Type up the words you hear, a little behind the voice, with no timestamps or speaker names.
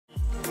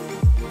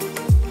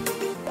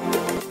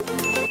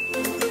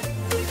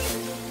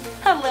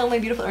my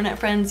beautiful internet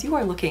friends, you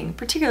are looking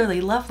particularly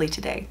lovely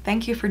today.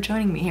 Thank you for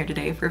joining me here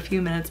today for a few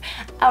minutes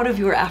out of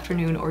your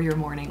afternoon or your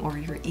morning or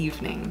your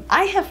evening.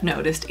 I have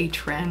noticed a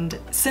trend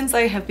since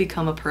I have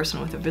become a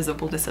person with a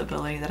visible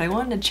disability that I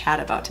wanted to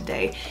chat about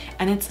today,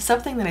 and it's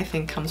something that I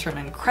think comes from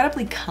an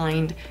incredibly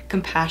kind,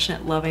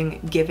 compassionate, loving,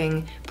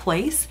 giving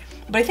place.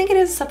 But I think it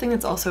is something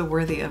that's also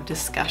worthy of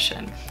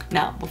discussion.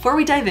 Now, before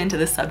we dive into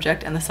this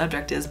subject, and the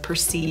subject is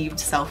perceived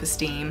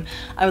self-esteem,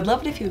 I would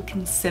love it if you would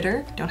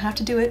consider, don't have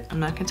to do it, I'm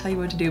not gonna tell you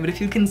what to do, but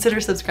if you consider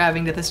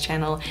subscribing to this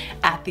channel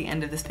at the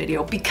end of this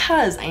video,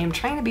 because I am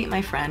trying to beat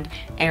my friend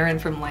Aaron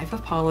from Life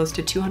of Paulos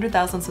to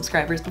 200,000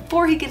 subscribers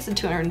before he gets to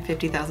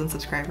 250,000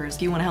 subscribers.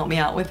 If you wanna help me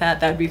out with that,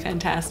 that'd be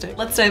fantastic.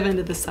 Let's dive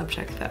into this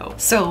subject though.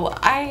 So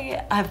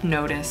I have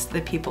noticed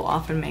that people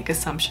often make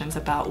assumptions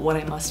about what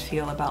I must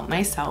feel about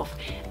myself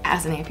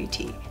as an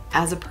amputee,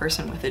 as a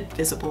person with a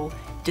visible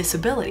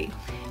disability.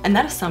 And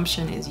that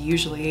assumption is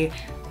usually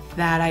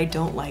that I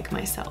don't like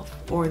myself,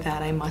 or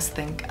that I must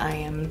think I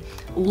am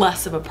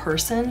less of a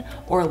person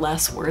or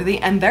less worthy.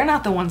 And they're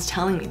not the ones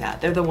telling me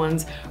that. They're the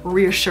ones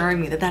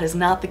reassuring me that that is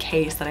not the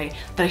case, that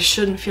I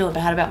shouldn't feel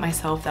bad about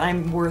myself, that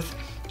I'm worth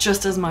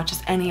just as much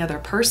as any other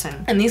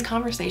person. And these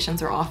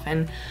conversations are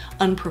often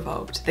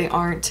unprovoked. They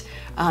aren't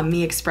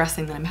me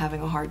expressing that I'm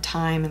having a hard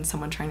time and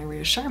someone trying to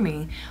reassure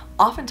me.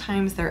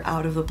 Oftentimes they're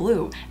out of the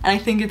blue. And I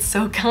think it's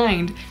so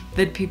kind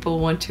that people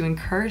want to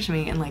encourage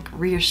me and like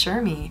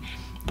reassure me.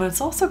 But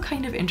it's also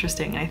kind of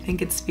interesting, and I think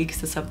it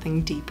speaks to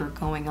something deeper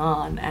going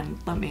on, and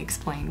let me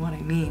explain what I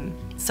mean.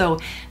 So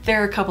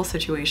there are a couple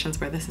situations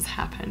where this has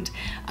happened.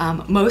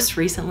 Most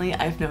recently,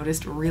 I've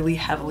noticed really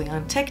heavily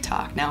on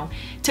TikTok. Now,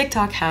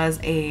 TikTok has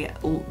a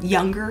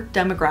younger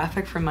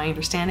demographic from my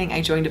understanding.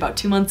 I joined about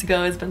 2 months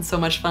ago. It's been so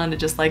much fun to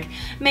just like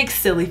make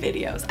silly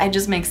videos. I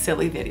just make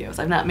silly videos.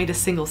 I've not made a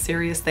single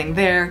serious thing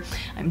there.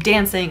 I'm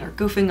dancing or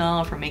goofing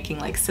off or making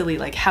like silly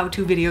like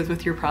how-to videos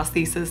with your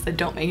prosthesis that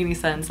don't make any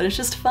sense, and it's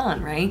just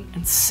fun, right?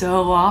 And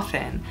so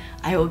often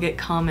I will get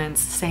comments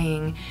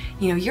saying,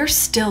 you know, you're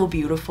still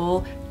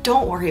beautiful.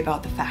 Don't worry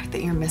about the fact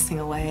that you're missing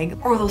a leg.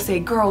 Or they'll say,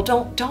 girl,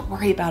 don't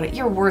worry about it.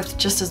 You're worth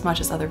just as much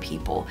as other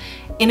people.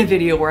 In a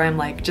video where I'm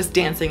like just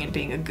dancing and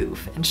being a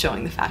goof and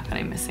showing the fact that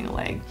I'm missing a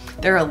leg.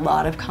 There are a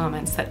lot of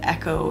comments that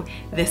echo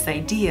this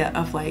idea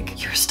of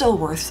like, you're still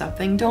worth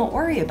something. Don't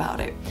worry about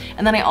it.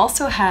 And then I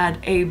also had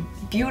a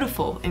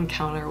beautiful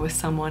encounter with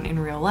someone in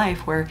real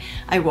life where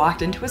I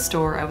walked into a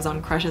store. I was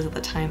on crutches at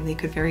the time. They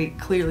could very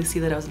clearly see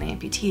that I was an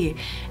amputee,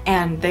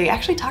 and they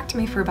actually talked to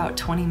me for about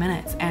 20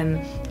 minutes,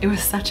 and it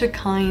was such a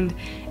kind,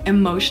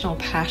 emotional,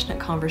 passionate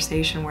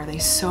conversation where they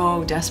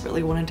so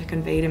desperately wanted to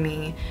convey to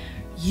me,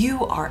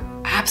 you are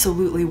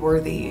absolutely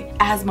worthy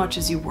as much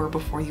as you were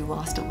before you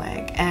lost a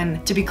leg.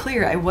 And to be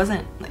clear, I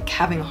wasn't like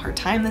having a hard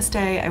time this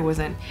day. I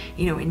wasn't,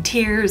 you know, in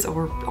tears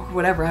or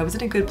whatever. I was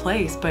in a good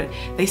place, but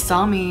they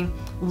saw me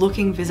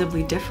looking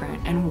visibly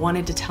different and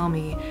wanted to tell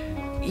me,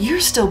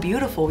 you're still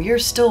beautiful, you're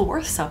still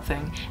worth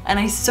something. And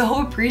I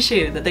so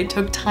appreciated that they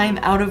took time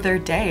out of their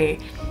day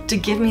to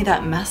give me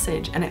that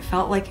message, and it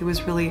felt like it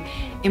was really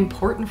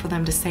important for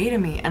them to say to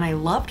me, and I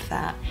loved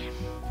that.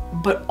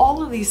 But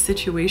all of these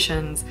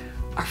situations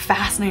are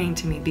fascinating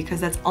to me because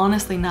that's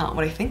honestly not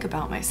what I think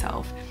about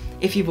myself.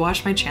 If you've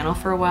watched my channel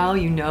for a while,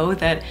 you know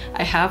that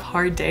I have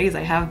hard days,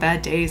 I have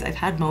bad days, I've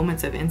had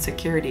moments of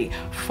insecurity,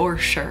 for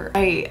sure.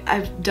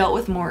 I've dealt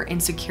with more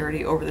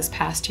insecurity over this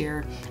past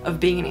year of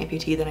being an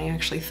amputee than I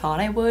actually thought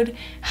I would.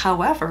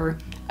 However,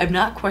 I've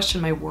not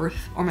questioned my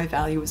worth or my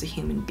value as a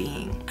human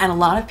being. And a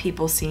lot of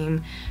people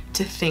seem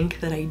to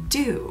think that I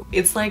do.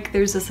 It's like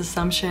there's this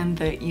assumption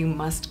that you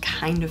must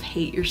kind of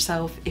hate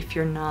yourself if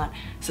you're not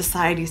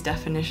society's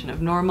definition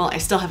of normal. I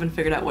still haven't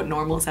figured out what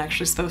normal is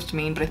actually supposed to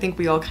mean, but I think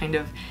we all kind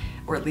of,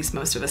 or at least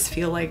most of us,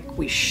 feel like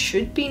we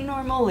should be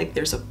normal, like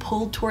there's a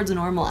pull towards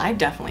normal. I've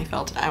definitely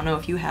felt it. I don't know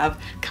if you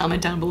have.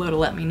 Comment down below to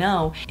let me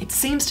know. It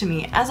seems to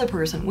me, as a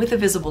person with a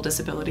visible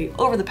disability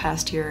over the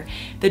past year,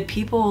 that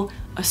people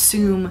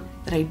assume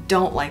that I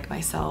don't like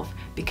myself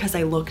because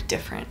I look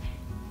different.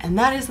 And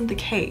that isn't the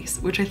case,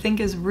 which I think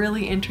is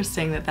really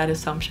interesting that that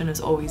assumption is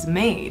always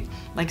made.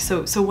 Like,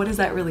 so what is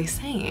that really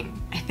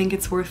saying? I think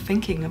it's worth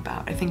thinking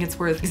about. I think it's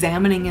worth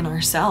examining in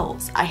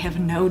ourselves. I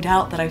have no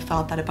doubt that I've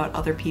thought that about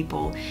other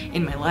people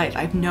in my life.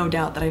 I have no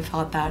doubt that I've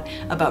thought that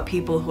about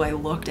people who I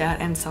looked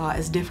at and saw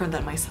as different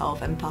than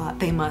myself and thought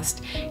they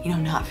must, you know,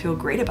 not feel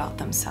great about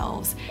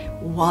themselves.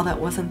 While that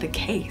wasn't the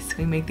case,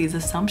 we make these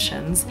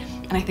assumptions,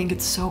 and I think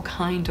it's so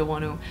kind to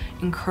want to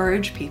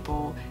encourage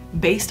people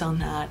based on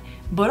that,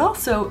 but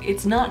also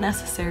it's not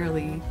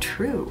necessarily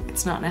true.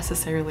 It's not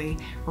necessarily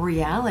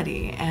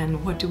reality,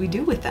 and what do we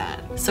do with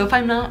that? So if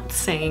I'm not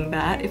saying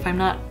that, if I'm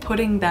not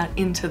putting that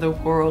into the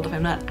world, if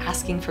I'm not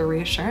asking for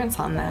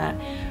reassurance on that,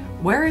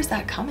 where is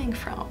that coming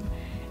from?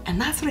 And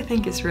that's what I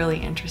think is really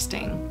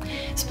interesting,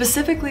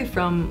 specifically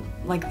from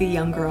like the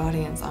younger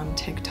audience on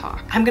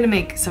TikTok. I'm gonna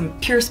make some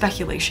pure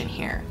speculation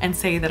here and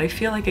say that I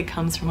feel like it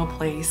comes from a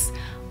place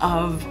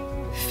of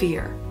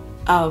fear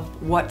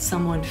of what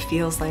someone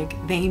feels like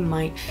they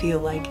might feel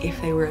like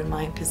if they were in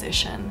my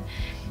position.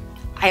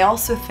 I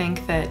also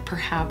think that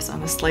perhaps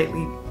on a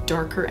slightly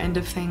darker end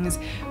of things,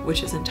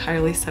 which is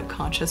entirely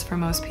subconscious for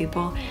most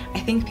people, I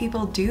think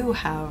people do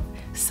have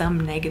some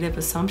negative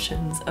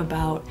assumptions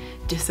about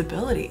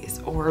disabilities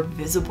or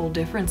visible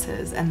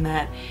differences, and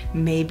that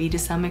maybe to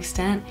some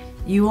extent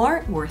you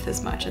aren't worth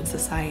as much in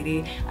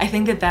society. I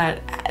think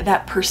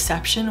that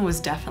perception was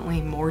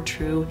definitely more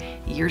true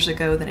years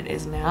ago than it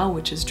is now,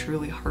 which is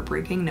truly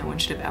heartbreaking. No one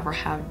should have ever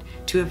had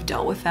to have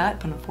dealt with that,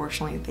 but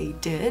unfortunately they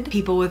did.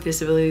 People with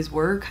disabilities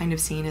were kind of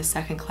seen as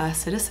second-class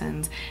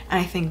citizens, and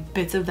I think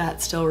bits of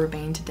that still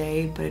remain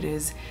today, but it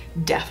is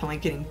definitely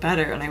getting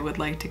better, and I would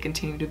like to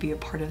continue to be a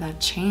part of that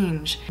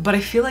change. But I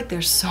feel like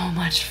there's so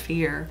much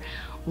fear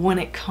when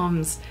it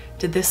comes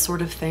to this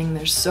sort of thing.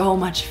 There's so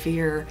much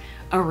fear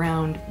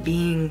around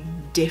being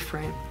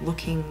different,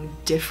 looking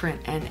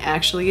different, and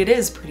actually it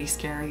is pretty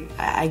scary.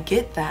 I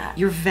get that.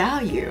 Your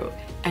value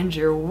and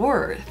your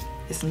worth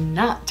is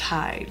not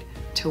tied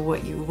to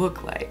what you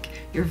look like.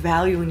 Your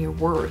value and your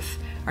worth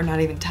are not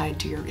even tied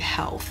to your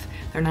health.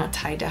 They're not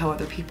tied to how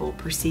other people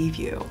perceive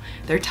you.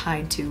 They're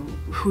tied to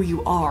who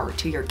you are,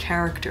 to your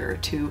character,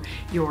 to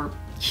your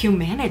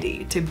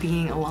humanity, to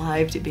being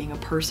alive, to being a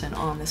person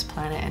on this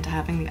planet, and to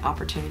having the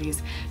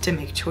opportunities to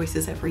make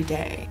choices every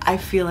day. I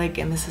feel like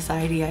in the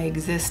society I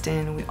exist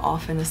in, we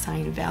often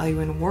assign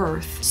value and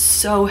worth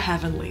so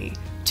heavily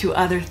to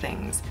other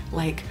things,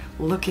 like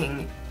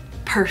looking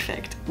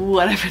perfect,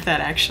 whatever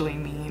that actually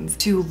means,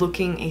 to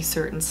looking a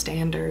certain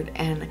standard.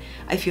 And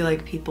I feel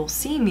like people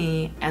see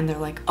me and they're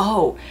like,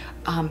 oh,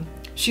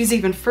 she's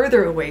even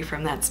further away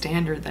from that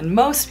standard than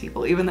most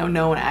people, even though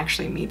no one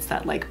actually meets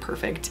that like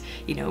perfect,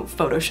 you know,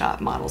 Photoshop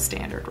model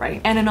standard,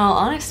 right? And in all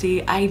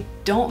honesty, I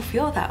don't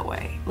feel that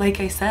way. Like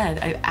I said,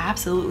 I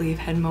absolutely have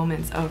had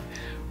moments of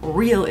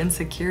real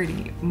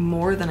insecurity,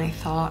 more than I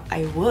thought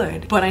I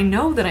would, but I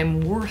know that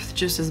I'm worth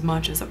just as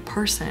much as a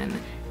person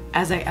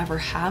as I ever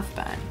have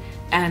been.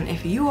 And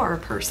if you are a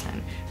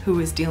person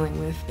who is dealing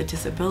with a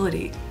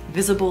disability,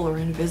 visible or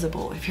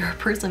invisible, if you're a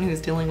person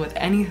who's dealing with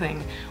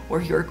anything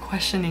where you're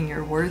questioning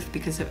your worth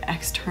because of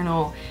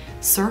external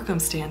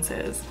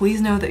circumstances,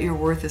 please know that your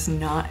worth is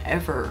not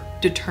ever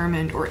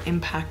determined or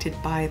impacted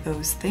by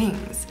those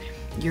things.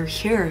 You're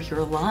here, you're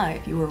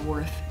alive, you are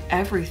worth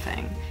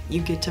everything.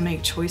 You get to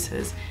make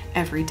choices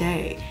every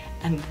day.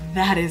 And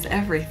that is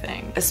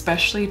everything,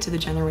 especially to the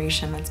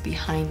generation that's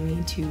behind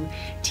me, to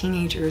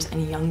teenagers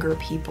and younger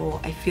people.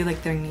 I feel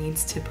like there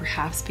needs to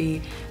perhaps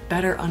be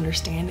better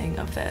understanding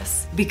of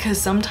this, because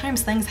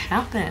sometimes things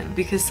happen,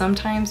 because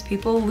sometimes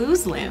people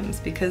lose limbs,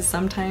 because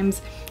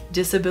sometimes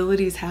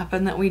disabilities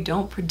happen that we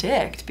don't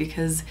predict,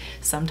 because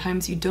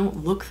sometimes you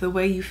don't look the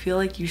way you feel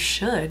like you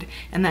should,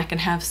 and that can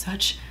have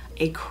such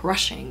a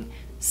crushing,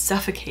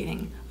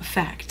 suffocating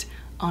effect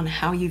on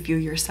how you view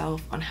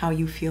yourself, on how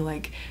you feel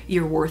like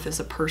your worth as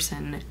a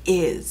person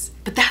is.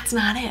 But that's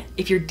not it.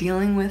 If you're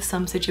dealing with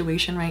some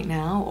situation right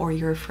now, or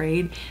you're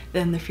afraid that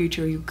in the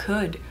future you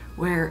could,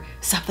 where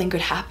something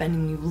could happen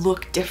and you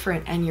look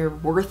different and your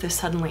worth is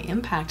suddenly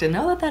impacted,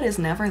 know that that is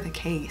never the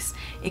case.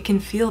 It can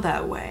feel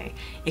that way.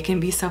 It can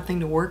be something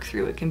to work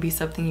through. It can be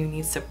something you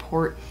need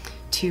support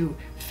to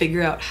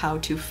figure out how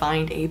to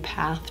find a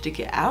path to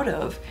get out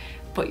of.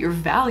 But your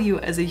value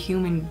as a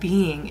human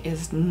being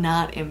is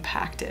not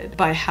impacted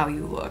by how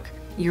you look.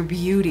 Your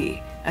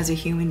beauty as a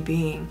human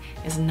being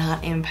is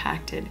not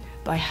impacted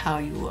by how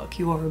you look.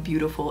 You are a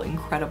beautiful,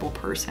 incredible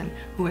person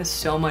who has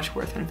so much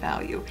worth and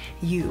value.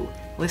 You,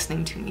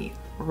 listening to me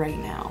right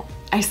now.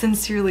 I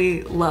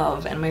sincerely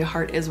love, and my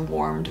heart is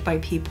warmed by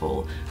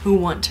people who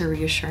want to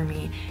reassure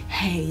me,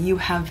 hey, you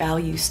have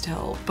value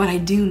still. But I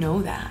do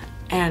know that.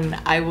 And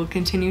I will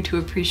continue to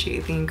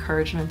appreciate the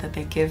encouragement that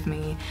they give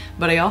me.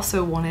 But I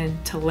also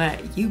wanted to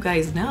let you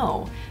guys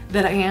know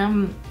that I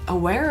am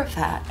aware of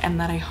that, and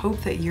that I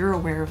hope that you're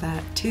aware of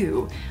that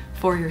too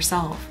for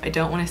yourself. I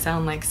don't want to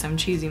sound like some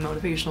cheesy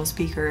motivational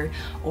speaker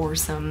or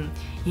some,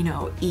 you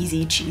know,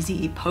 easy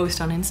cheesy post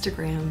on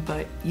Instagram,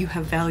 but you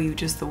have value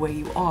just the way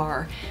you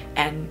are,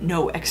 and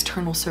no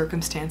external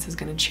circumstance is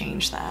going to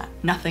change that.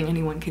 Nothing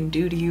anyone can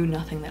do to you,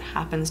 nothing that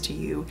happens to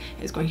you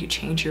is going to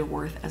change your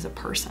worth as a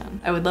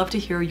person. I would love to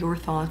hear your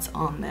thoughts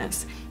on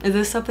this. Is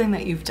this something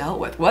that you've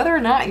dealt with? Whether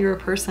or not you're a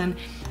person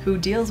who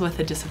deals with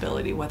a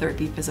disability, whether it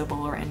be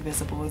visible or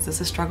invisible, is this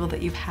a struggle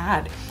that you've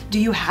had? Do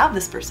you have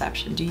this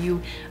perception? Do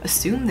you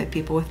assume that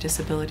people with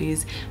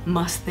disabilities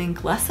must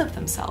think less of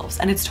themselves?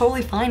 And it's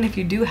totally fine if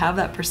you do have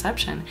that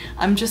perception.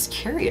 I'm just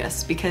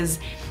curious, because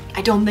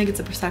I don't think it's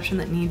a perception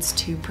that needs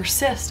to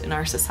persist in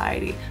our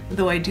society,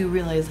 though I do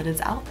realize that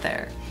it's out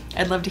there.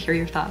 I'd love to hear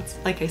your thoughts.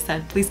 Like I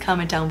said, please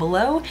comment down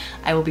below.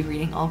 I will be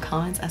reading all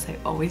comments, as I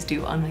always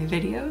do on my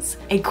videos.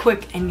 A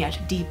quick and yet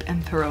deep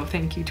and thorough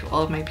thank you to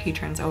all of my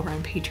patrons over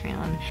on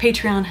Patreon.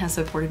 Patreon has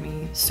supported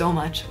me so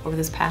much over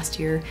this past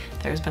year.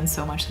 There's been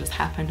so much that has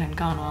happened and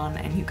gone on,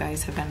 and you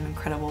guys have been an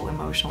incredible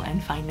emotional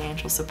and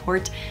financial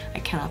support. I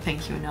cannot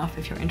thank you enough.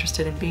 If you're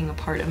interested in being a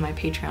part of my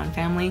Patreon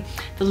family,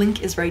 the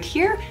link is right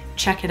here.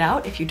 Check it it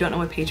out. If you don't know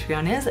what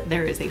Patreon is,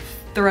 there is a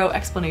thorough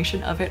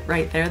explanation of it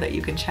right there that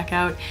you can check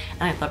out,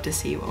 and I'd love to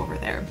see you over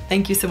there.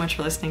 Thank you so much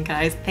for listening,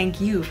 guys. Thank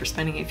you for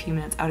spending a few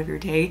minutes out of your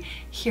day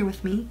here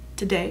with me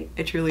today.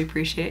 I truly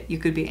appreciate it. You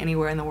could be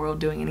anywhere in the world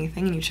doing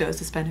anything, and you chose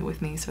to spend it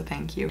with me, so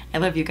thank you. I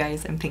love you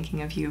guys. I'm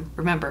thinking of you.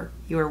 Remember,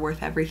 you are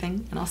worth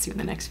everything, and I'll see you in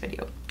the next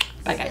video.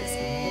 Bye, guys.